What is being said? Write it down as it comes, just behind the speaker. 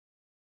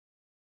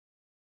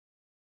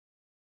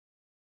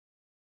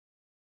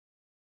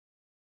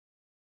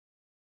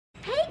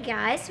Hey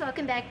guys,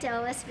 welcome back to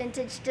LS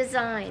Vintage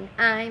Design.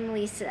 I'm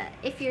Lisa.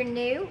 If you're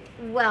new,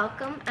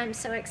 welcome. I'm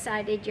so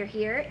excited you're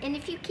here. And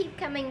if you keep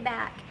coming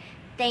back,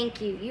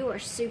 thank you. You are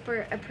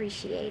super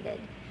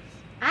appreciated.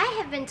 I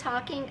have been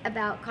talking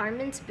about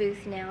Carmen's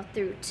booth now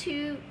through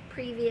 2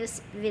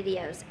 previous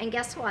videos. And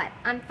guess what?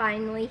 I'm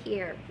finally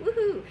here.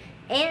 Woohoo!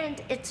 And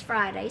it's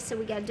Friday, so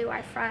we gotta do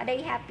our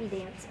Friday happy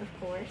dance, of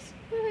course.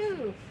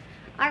 Woohoo!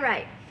 All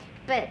right,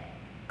 but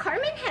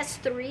Carmen has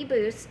 3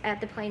 booths at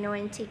the Plano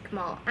Antique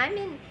Mall. I'm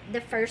in the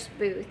first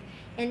booth,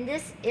 and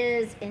this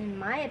is, in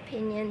my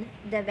opinion,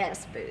 the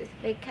best booth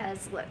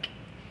because look,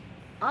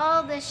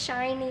 all the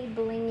shiny,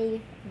 blingy,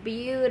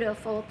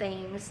 beautiful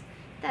things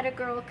that a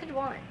girl could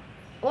want,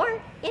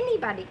 or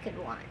anybody could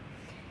want.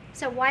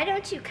 So why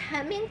don't you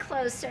come in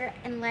closer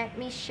and let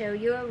me show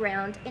you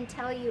around and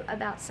tell you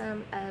about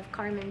some of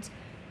Carmen's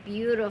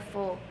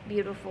beautiful,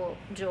 beautiful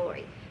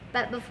jewelry.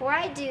 But before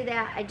I do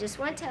that, I just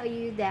want to tell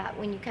you that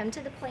when you come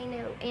to the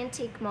Plano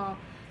Antique Mall,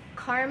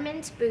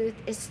 Carmen's booth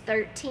is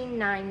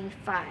 $13.95.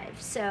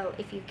 So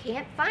if you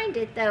can't find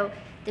it though,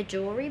 the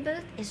jewelry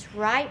booth is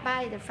right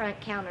by the front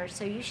counter.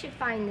 So you should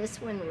find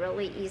this one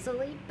really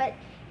easily. But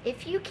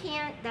if you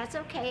can't, that's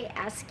okay.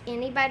 Ask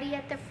anybody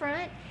at the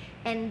front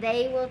and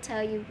they will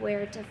tell you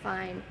where to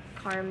find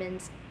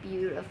Carmen's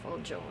beautiful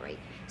jewelry.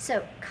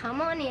 So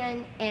come on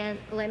in and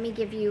let me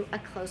give you a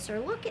closer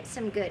look at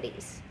some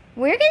goodies.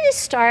 We're going to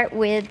start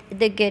with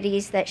the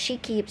goodies that she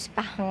keeps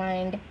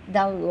behind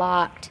the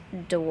locked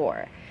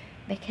door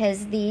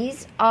because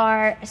these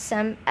are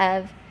some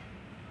of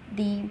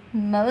the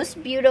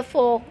most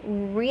beautiful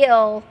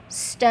real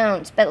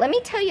stones. But let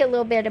me tell you a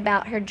little bit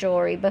about her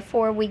jewelry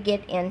before we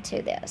get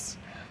into this.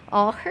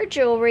 All her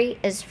jewelry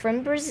is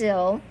from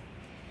Brazil.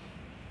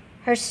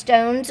 Her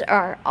stones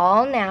are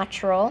all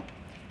natural.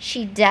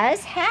 She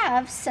does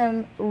have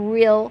some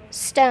real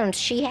stones.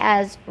 She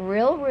has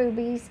real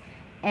rubies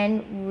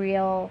and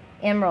real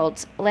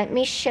emeralds. Let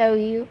me show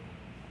you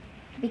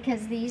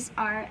because these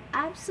are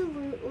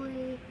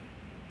absolutely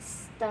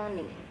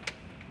stunning.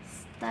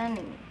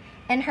 Stunning.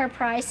 And her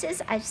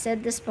prices, I've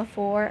said this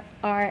before,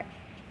 are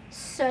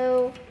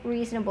so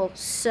reasonable,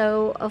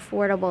 so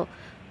affordable.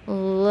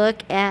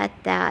 Look at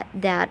that.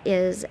 That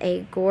is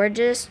a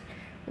gorgeous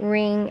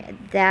ring.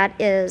 That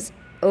is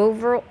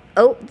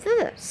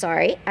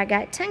sorry, I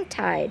got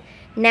tongue-tied.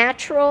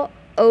 Natural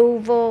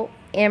oval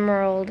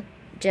emerald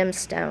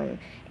gemstone,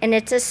 and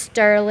it's a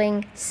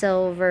sterling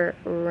silver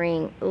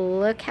ring.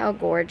 Look how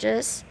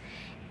gorgeous.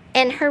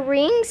 And her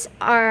rings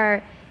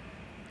are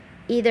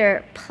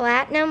either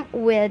platinum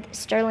with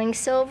sterling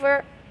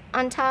silver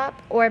on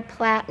top or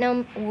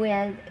platinum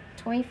with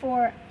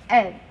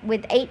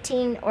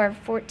 18 or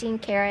 14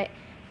 karat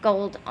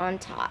gold on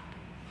top,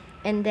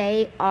 and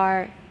they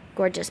are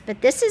gorgeous.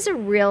 But this is a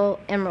real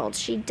emerald.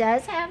 She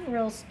does have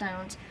real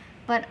stones,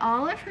 but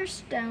all of her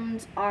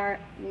stones are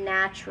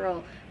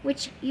natural,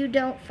 which you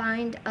don't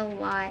find a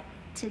lot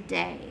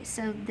today.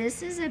 So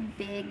this is a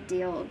big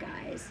deal,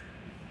 guys.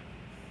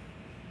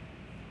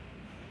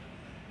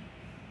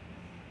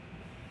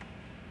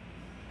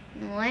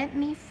 Let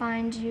me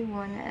find you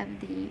one of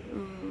the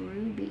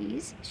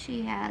rubies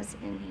she has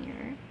in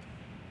here.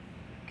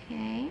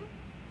 Okay.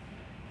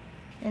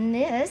 And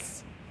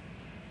this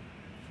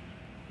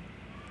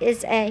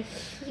is a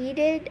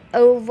heated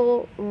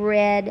oval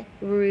red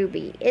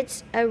ruby.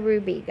 It's a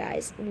ruby,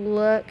 guys.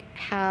 Look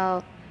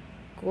how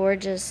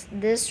gorgeous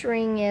this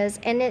ring is,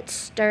 and it's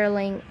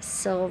sterling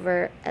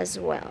silver as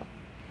well.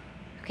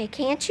 Okay,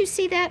 can't you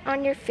see that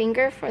on your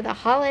finger for the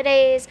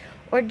holidays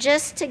or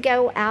just to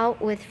go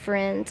out with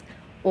friends?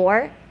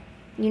 Or,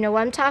 you know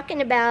what I'm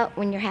talking about,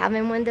 when you're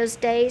having one of those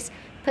days,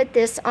 put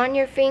this on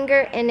your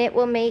finger and it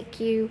will make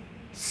you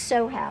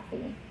so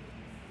happy.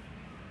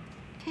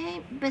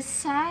 Okay,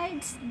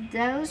 besides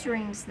those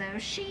rings though,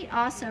 she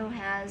also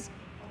has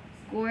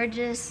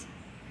gorgeous,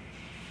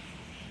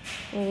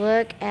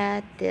 look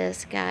at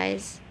this,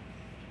 guys.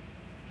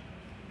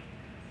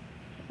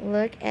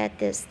 Look at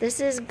this. This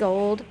is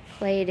gold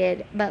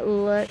plated, but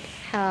look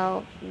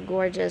how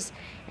gorgeous.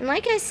 And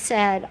like I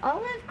said,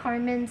 all of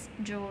Carmen's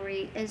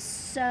jewelry is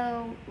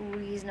so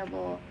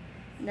reasonable.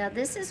 Now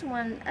this is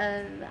one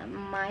of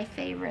my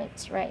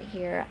favorites right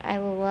here. I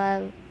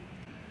love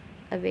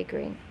a big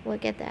ring.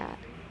 Look at that.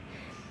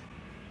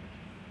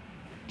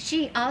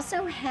 She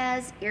also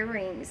has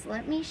earrings.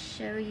 Let me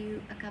show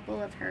you a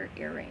couple of her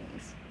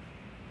earrings.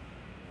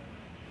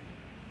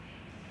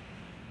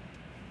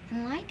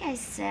 And like I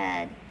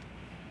said,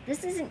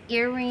 this is an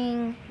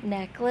earring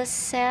necklace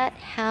set.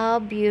 How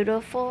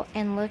beautiful.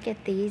 And look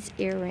at these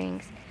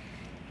earrings.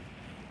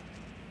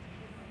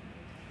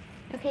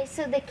 Okay,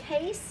 so the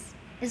case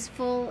is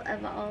full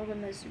of all the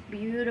most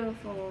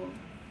beautiful,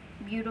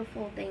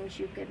 beautiful things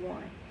you could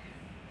want.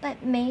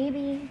 But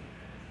maybe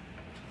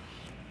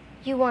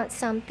you want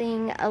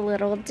something a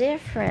little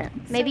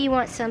different. Maybe you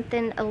want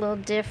something a little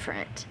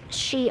different.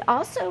 She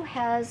also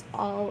has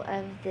all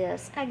of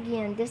this.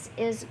 Again, this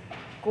is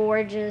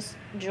gorgeous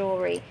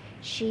jewelry.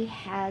 She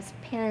has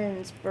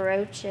pins,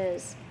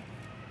 brooches.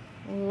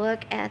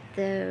 Look at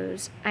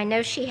those. I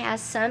know she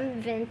has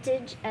some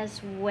vintage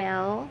as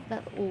well,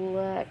 but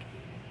look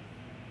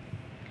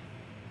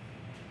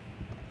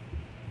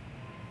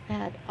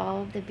at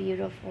all the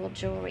beautiful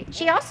jewelry.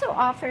 She also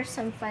offers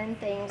some fun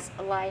things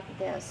like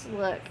this.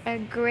 Look, a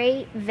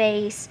great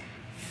vase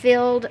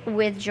filled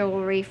with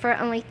jewelry for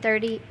only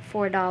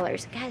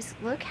 $34. Guys,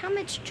 look how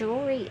much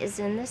jewelry is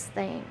in this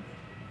thing.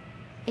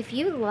 If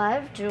you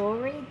love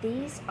jewelry,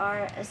 these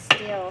are a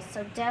steal.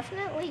 So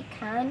definitely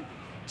come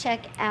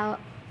check out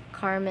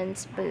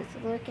Carmen's booth.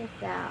 Look at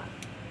that.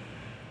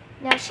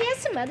 Now she has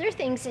some other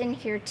things in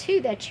here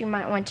too that you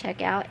might want to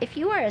check out. If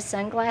you are a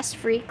sunglass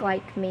freak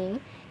like me,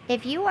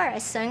 if you are a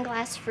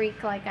sunglass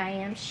freak like I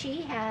am,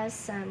 she has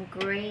some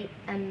great,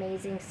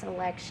 amazing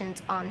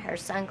selections on her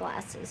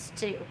sunglasses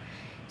too.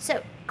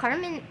 So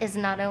Carmen is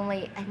not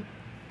only an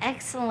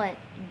excellent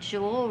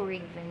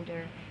jewelry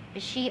vendor,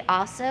 but she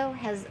also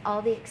has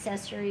all the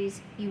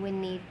accessories you would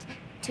need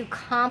to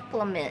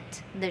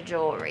complement the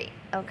jewelry,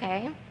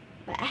 okay?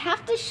 But I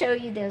have to show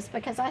you this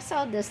because I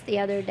saw this the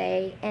other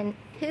day, and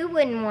who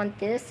wouldn't want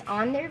this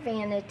on their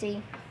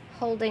vanity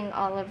holding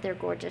all of their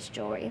gorgeous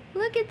jewelry?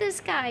 Look at this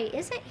guy.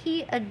 Isn't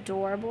he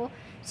adorable?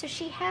 So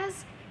she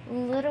has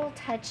little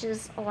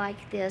touches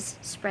like this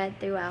spread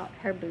throughout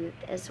her booth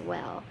as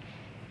well.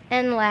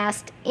 And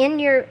last, in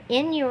your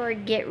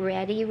get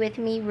ready with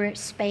me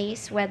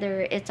space,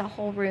 whether it's a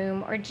whole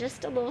room or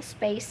just a little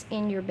space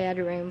in your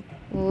bedroom,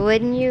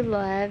 wouldn't you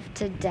love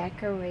to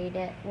decorate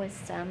it with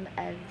some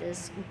of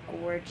this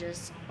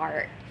gorgeous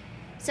art?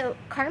 So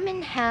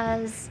Carmen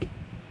has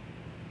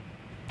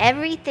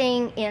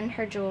everything in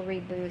her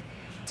jewelry booth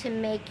to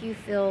make you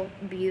feel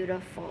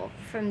beautiful,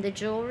 from the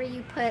jewelry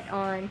you put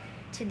on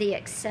to the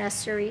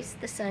accessories,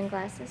 the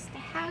sunglasses, to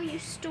how you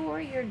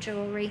store your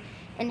jewelry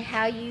and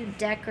how you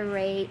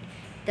decorate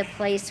the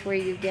place where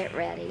you get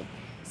ready.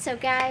 So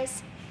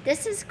guys,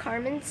 this is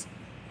Carmen's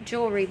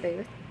jewelry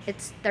booth.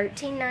 It's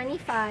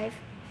 $13.95.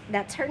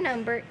 That's her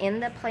number in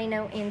the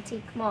Plano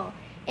Antique Mall.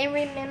 And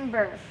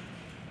remember,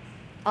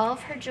 all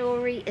of her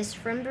jewelry is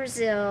from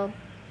Brazil.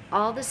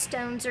 All the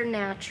stones are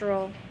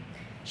natural.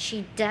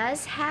 She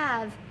does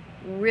have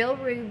real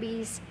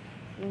rubies,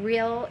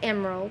 real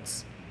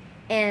emeralds,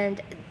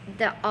 and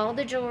all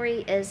the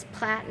jewelry is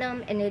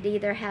platinum, and it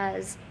either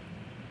has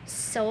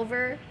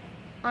silver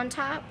on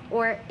top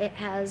or it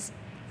has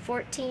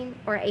 14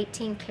 or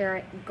 18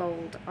 karat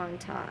gold on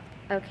top.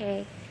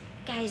 Okay,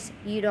 guys,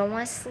 you don't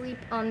want to sleep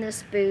on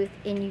this booth,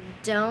 and you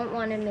don't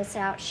want to miss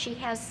out. She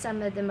has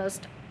some of the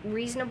most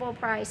reasonable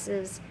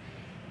prices.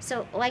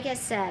 So like I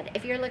said,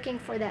 if you're looking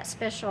for that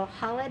special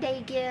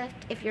holiday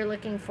gift, if you're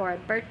looking for a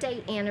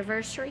birthday,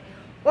 anniversary,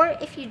 or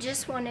if you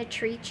just want to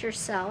treat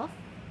yourself,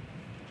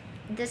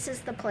 this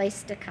is the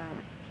place to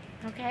come.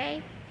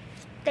 Okay?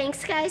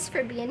 Thanks guys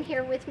for being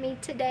here with me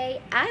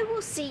today. I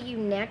will see you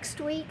next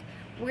week.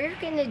 We're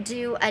going to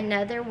do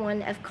another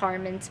one of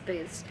Carmen's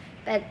booths,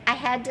 but I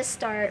had to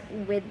start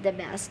with the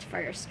best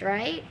first,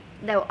 right?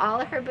 Though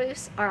all of her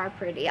booths are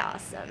pretty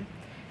awesome.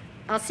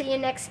 I'll see you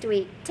next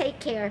week. Take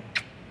care.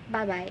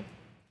 Bye-bye.